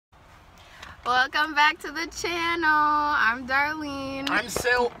Welcome back to the channel. I'm Darlene. I'm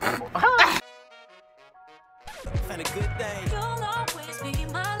Sil. Had a good day. You'll always be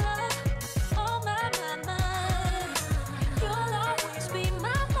my love, oh my mind. You'll always be my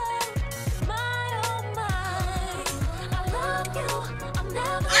love, my oh my. I love you, I'm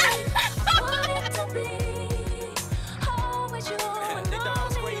never I want it to be. Always you. They thought I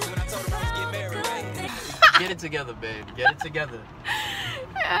was crazy when I told them I was getting married, right? Get it together, babe. Get it together.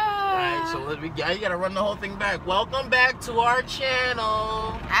 Alright, so you gotta run the whole thing back. Welcome back to our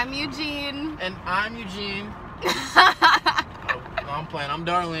channel. I'm Eugene. And I'm Eugene. I'm playing. I'm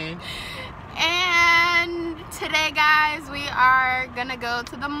Darlene. And today, guys, we are gonna go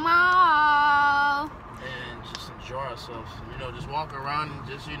to the mall. And just enjoy ourselves. You know, just walk around and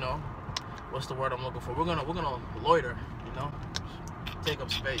just, you know, what's the word I'm looking for? We're gonna loiter, you know? Just take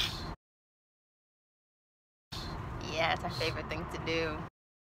up space. Yeah, it's our favorite thing to do.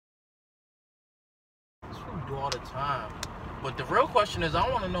 That's what we do all the time. But the real question is, I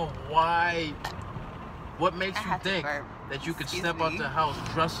want to know what makes you think that you could step out the house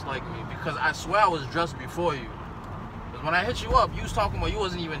dressed like me? Because I swear I was dressed before you. Because when I hit you up, you was talking about you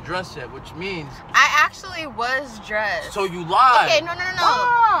wasn't even dressed yet, which means... I actually was dressed. So you lied. Okay, no.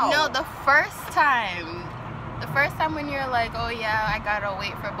 Wow. No, the first time when you're like, oh yeah, I gotta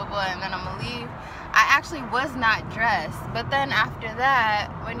wait for blah blah and then I'm gonna leave, I actually was not dressed. But then after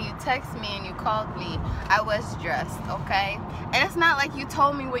that, when you text me and you called me, I was dressed, okay? And it's not like you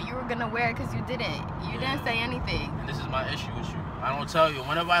told me what you were gonna wear, because you didn't. You didn't say anything. And this is my issue with you. I don't tell you.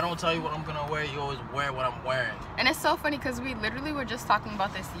 Whenever I don't tell you what I'm gonna wear, you always wear what I'm wearing. And it's so funny because we literally were just talking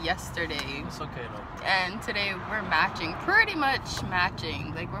about this yesterday. It's okay though. And today we're matching, pretty much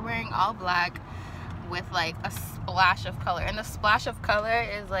matching. Like, we're wearing all black with like a splash of color. And the splash of color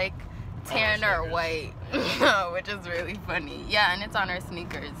is like tan or white, which is really funny. Yeah, and it's on our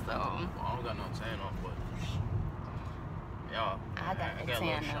sneakers, so. Well, I don't got no tan on, but yeah, I got a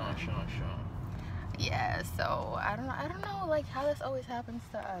tan on. Sean. Yeah, so I don't know like how this always happens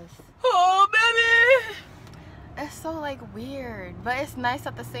to us. Oh baby, it's so like weird, but it's nice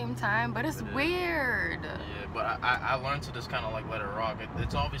at the same time, but it's weird. Yeah, but I learned to just kind of like let it rock.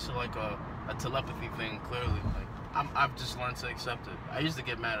 It's obviously like a telepathy thing, clearly. Like I've just learned to accept it. I used to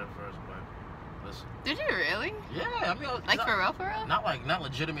get mad at first, but listen. Did you really? Yeah, I mean, like for real? Not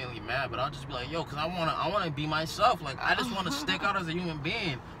legitimately mad, but I'll just be like, yo, cause I wanna be myself. Like I just wanna stick out as a human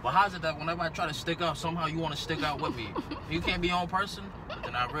being. But how's it that whenever I try to stick out, somehow you wanna stick out with me? You can't be your own person.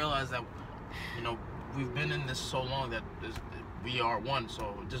 And I realized that, you know, we've been in this so long that we are one.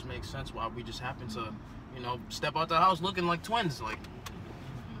 So it just makes sense why we just happen to, you know, step out the house looking like twins. Like.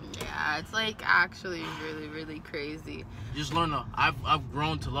 Yeah, it's like actually really, really crazy. Just learn to, I've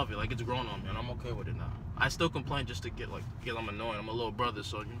grown to love it. Like it's grown on me and I'm okay with it now. I still complain just to get like, because I'm annoying. I'm a little brother,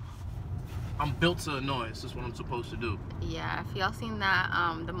 so you know, I'm built to annoy. It's just what I'm supposed to do. Yeah, if y'all seen that,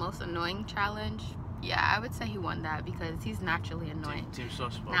 the most annoying challenge, yeah, I would say he won that because he's naturally annoying. Team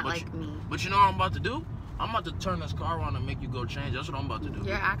suspect. Not like me. But you know what I'm about to do? I'm about to turn this car on and make you go change. That's what I'm about to do.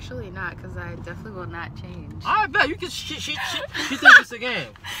 You're actually not, because I definitely will not change. I bet you can. She thinks it's a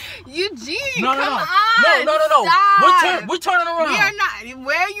game. Eugene, no. come on. No. Stop. We're turning around. We are not.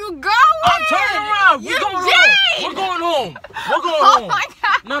 Where are you going? I'm turning around. We're going home. We're going home. Oh my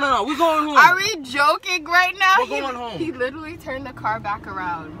God. No. We're going home. Are we joking right now? We're going home. He literally turned the car back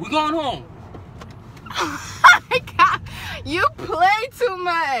around. We're going home. Oh my God. You play too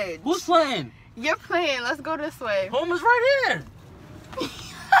much. Who's playing? You're playing. Let's go this way. Home is right here. He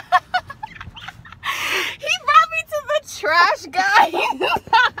brought me to the trash, guys.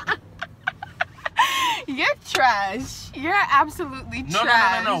 You're trash. You're absolutely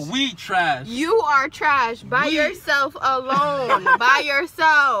trash. No. We trash. You are trash by yourself alone. By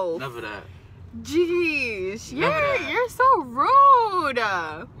yourself. Never that. Jeez. You're so rude.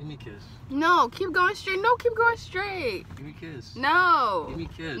 Give me a kiss. No, keep going straight. No, keep going straight. Give me a kiss. No. Give me a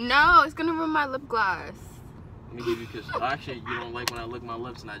kiss. No, it's gonna ruin my lip gloss. Let me give you a kiss. Actually, you don't like when I lick my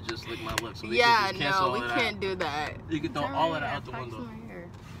lips and I just lick my lips. So we yeah, can just cancel no, we can't do that. You can throw all of that out the window.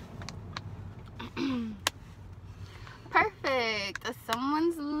 Perfect.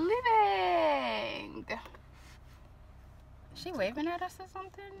 Someone's living. Is she waving at us or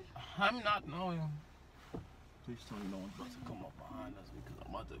something? I'm not knowing. Please tell me no one's about to come up behind us because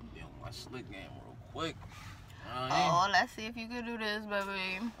I'm about to be on my slick game real quick. Oh, let's see if you can do this,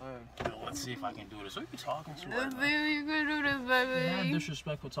 baby. Let's see if I can do this. Who are you talking to? Let's see if you can do this, baby. Not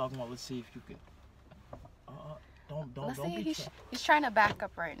disrespectful talking about. Let's see if you can. Don't be. He's trying to back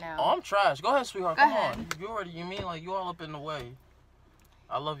up right now. Oh, I'm trash. Go ahead, sweetheart. Go Come ahead. on. You mean like you all up in the way?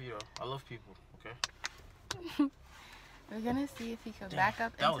 I love you though. I love people. Okay. We're gonna see if he can back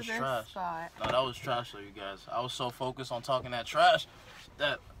up that into was this trash. spot. No, that was trash though, you guys. I was so focused on talking that trash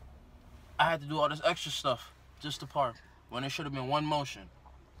that I had to do all this extra stuff just to park when it should have been one motion.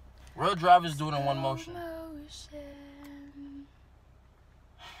 Real drivers do it in one motion.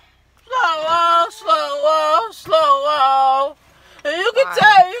 Slow, slow, slow. And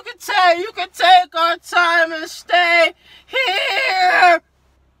you can take our time and stay here.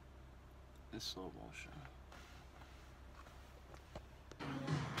 It's slow motion.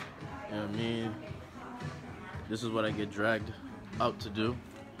 You know what I mean? This is what I get dragged out to do.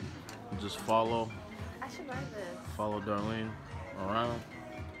 Just follow. I should buy this. Follow Darlene around.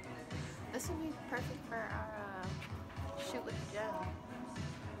 This would be perfect for our shoot with the gem.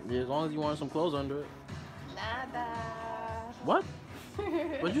 Yeah, as long as you want some clothes under it. Nada. What?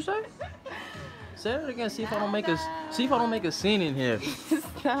 What'd you say? Say it again. See if I don't make a scene in here.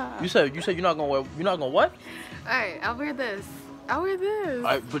 Stop. You said you're not gonna wear. You're not gonna what? All right, I'll wear this. I'll wear this. All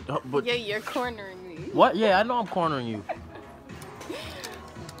right, but Yeah, you're cornering me. what? Yeah, I know I'm cornering you.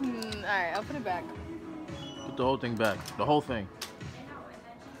 All right, I'll put it back. Put the whole thing back. The whole thing.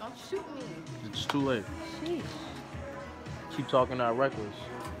 Don't shoot me. It's too late. Sheesh. Keep talking that reckless.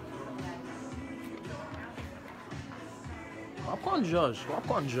 I'm gonna judge. I'm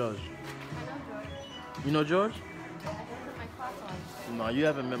gonna judge. I know George. You know George? I just put my class on. No, you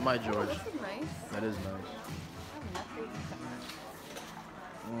haven't met my George. Oh, this is nice. That is nice. I have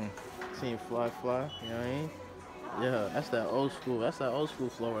nothing. Team fly. You know what I mean? Yeah, that's that old school. That's that old school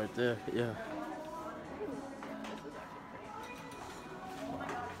flow right there. Yeah.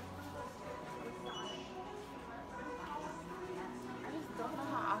 I just don't know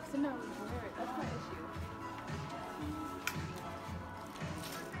how often I would wear it. That's my issue.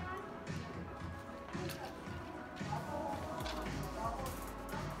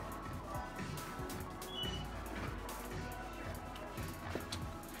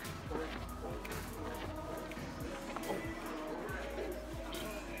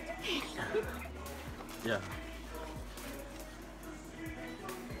 Yeah.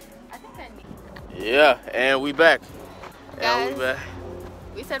 I think I need. Yeah, and we back. And we Guys. back.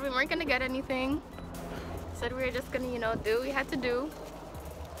 We said we weren't gonna get anything. Said we were just gonna, do what we had to do.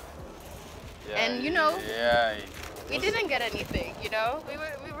 Yeah, And, Yeah. We didn't get anything,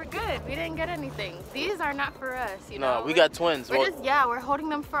 We were good. We didn't get anything. These are not for us, No, we got twins. We're holding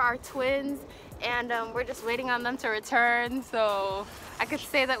them for our twins, and we're just waiting on them to return. So I could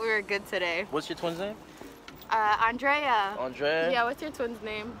say that we were good today. What's your twin's name? Andrea. Andrea? Yeah, what's your twin's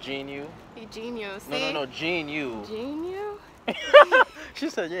name? Gene. Geniu. No, Gene. Geniu? She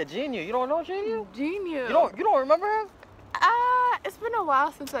said, yeah, Gene. You don't know Gene? Geniu. You don't remember him? It's been a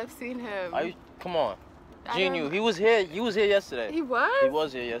while since I've seen him. Come on. I Gene, don't- he was here yesterday. He was? He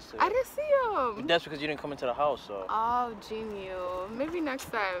was here yesterday. I didn't see him. But that's because you didn't come into the house, so. Oh, Geniu. Maybe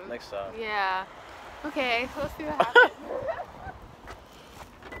next time. Next time. Yeah. Okay, we'll see what happens.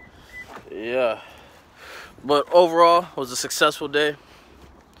 Yeah. But overall, it was a successful day.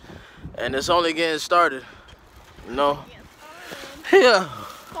 And it's only getting started. Yeah.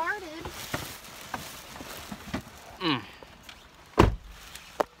 Started.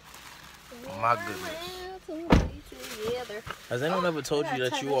 My goodness. Has anyone ever told you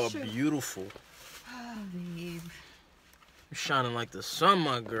that you are beautiful? Oh, babe. You're shining like the sun,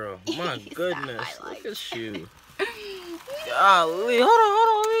 my girl. My goodness. Look at you. Golly.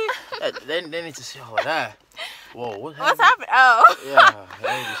 Hold on. They need to see all of that. Whoa, what's happening? Oh. Yeah,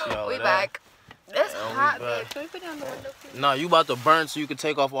 they need to see all We of that. back. It's Yeah, we hot, back. babe. Can we put down the window, please? Nah, you about to burn so you can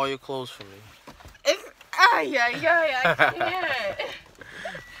take off all your clothes for me. Yeah, I can't.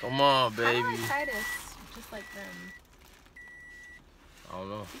 Come on, How baby. do I tie this just like them? I don't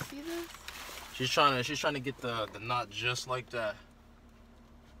know. You see this? She's trying to get the knot just like that.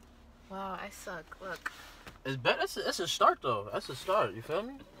 Wow, I suck. Look. It's better. That's a start though. That's a start. You feel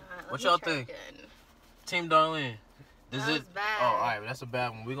me? Alright, What let me y'all try think? again. Team Darlene. That was bad. Oh, alright, that's a bad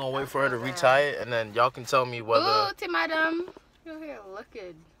one. We're gonna wait for her to That's retie bad. it, and then y'all can tell me whether. Ooh, Tim Adam. You're here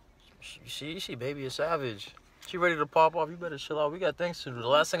looking. She baby is savage. She ready to pop off. You better chill out. We got things to do. The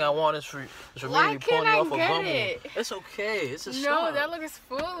last thing I want is for me Why to be pulling can't you I off a get bumble. it? It's okay. It's a No, start. that looks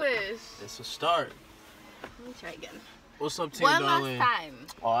foolish. It's a start. Let me try again. What's up, Team One Darlene? last time.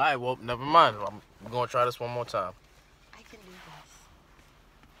 All right. Well, never mind. I'm gonna try this one more time. I can do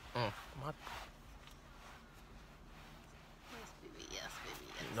this. My Yes, baby. Yes, baby.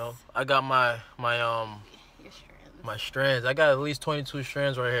 Yes. You know, I got my Your strands. my strands. I got at least 22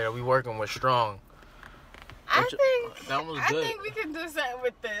 strands right here that we working with strong. I Which- think that was I good. think we can do something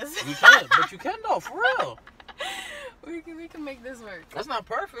with this. You can, but you can though, for real. we can make this work. That's not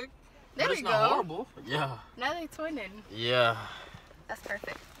perfect. There But we it's go. not horrible. Yeah. Now they twinning. Yeah. That's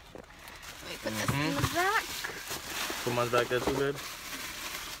perfect. Let me put this in the back. Put mine back there too, babe.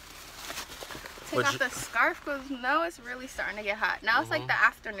 Take But off you- the scarf because now it's really starting to get hot. Now it's like the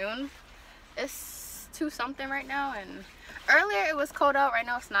afternoon. It's 2 something right now, and earlier it was cold out. Right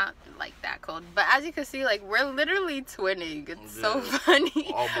now it's not like that cold. But as you can see, like we're literally twinning. It's so Yeah.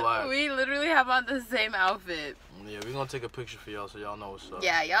 funny. All black. We literally have on the same outfit. Yeah, we're gonna take a picture for y'all so y'all know what's up.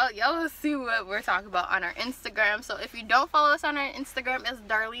 Yeah, y'all will see what we're talking about on our Instagram. So if you don't follow us on our Instagram, it's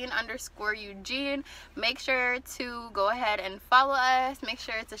Darlene_Eugene. Make sure to go ahead and follow us. Make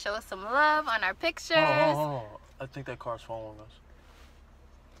sure to show us some love on our pictures. Hold on. I think that car's following us.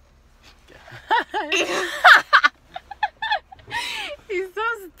 He's so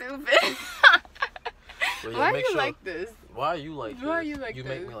stupid. But yeah, Why are make you sure- like this? Why are you like this? Why are you like You this?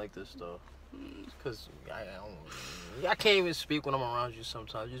 make me like this though. Cause I can't even speak when I'm around you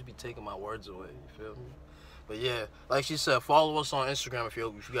sometimes. You just be taking my words away. You feel me? But yeah, like she said, follow us on Instagram if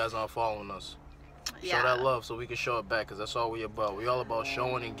you guys aren't following us. Show that love so we can show it back, cause that's all we about. We all about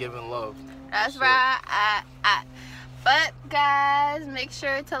showing and giving love. That's it. right. But guys, make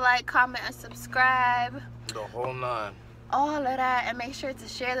sure to like, comment, and subscribe. The whole 9. All of that, and make sure to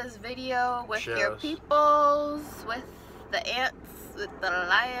share this video with Share your us. peoples, with the ants, with the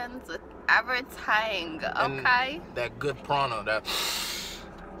lions, with everything. Okay. And that good prana, that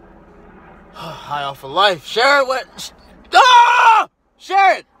high off of life. Share it with.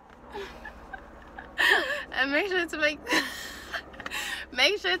 Share it. And make sure to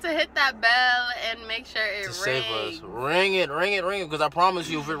make sure to hit that bell and make sure it To rings. save us. Ring it. Because I promise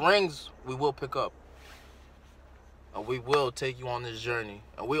you, if it rings, we will pick up. And we will take you on this journey.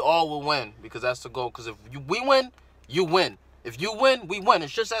 And we all will win, because that's the goal. Because if we win, you win. If you win, we win.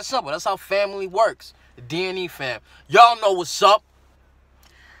 It's just that simple. That's how family works. The D&E fam. Y'all know what's up.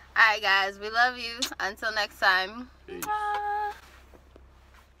 Alright guys, we love you. Until next time. Peace. Bye.